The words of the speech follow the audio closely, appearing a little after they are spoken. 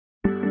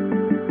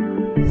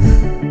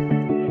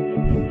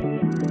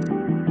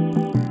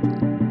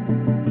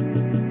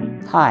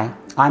Hi,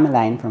 I'm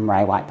Elaine from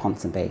Ray White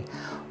Ponsonby.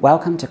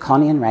 Welcome to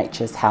Connie and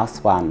Rach's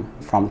House 1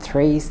 from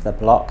Threes the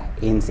Block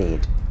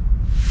NZ.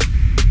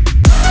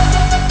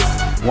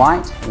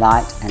 White,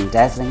 light and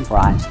dazzling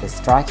bright, this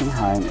striking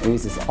home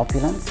oozes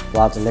opulence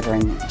while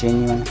delivering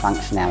genuine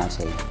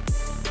functionality.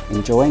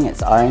 Enjoying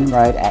its own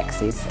road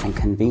access and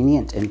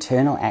convenient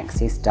internal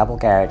access double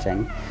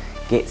garaging,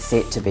 get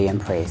set to be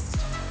impressed.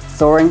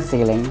 Soaring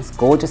ceilings,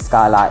 gorgeous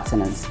skylights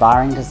and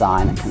inspiring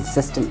design are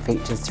consistent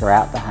features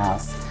throughout the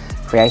house,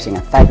 creating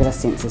a fabulous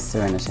sense of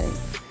serenity.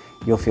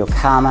 You'll feel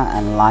calmer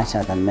and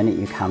lighter the minute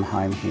you come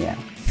home here.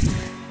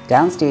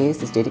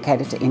 Downstairs is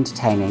dedicated to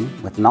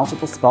entertaining with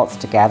multiple spots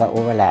to gather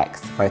or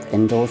relax, both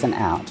indoors and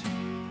out.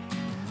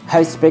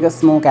 Host big or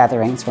small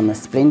gatherings from the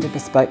splendid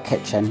bespoke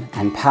kitchen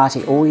and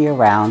party all year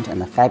round in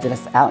the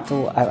fabulous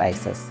outdoor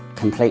oasis,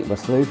 complete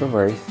with louver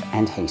roof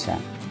and heater.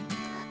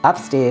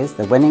 Upstairs,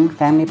 the winning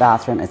family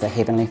bathroom is a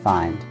heavenly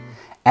find,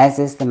 as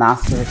is the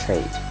master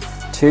retreat.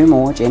 2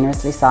 more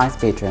generously sized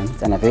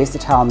bedrooms and a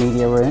versatile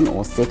media room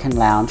or second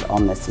lounge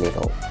on this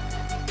level.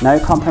 No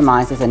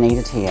compromises are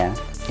needed here.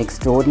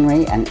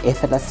 Extraordinary and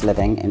effortless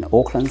living in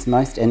Auckland's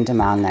most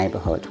in-demand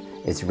neighbourhood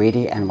is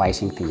ready and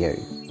waiting for you.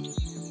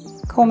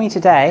 Call me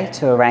today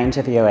to arrange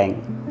a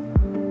viewing.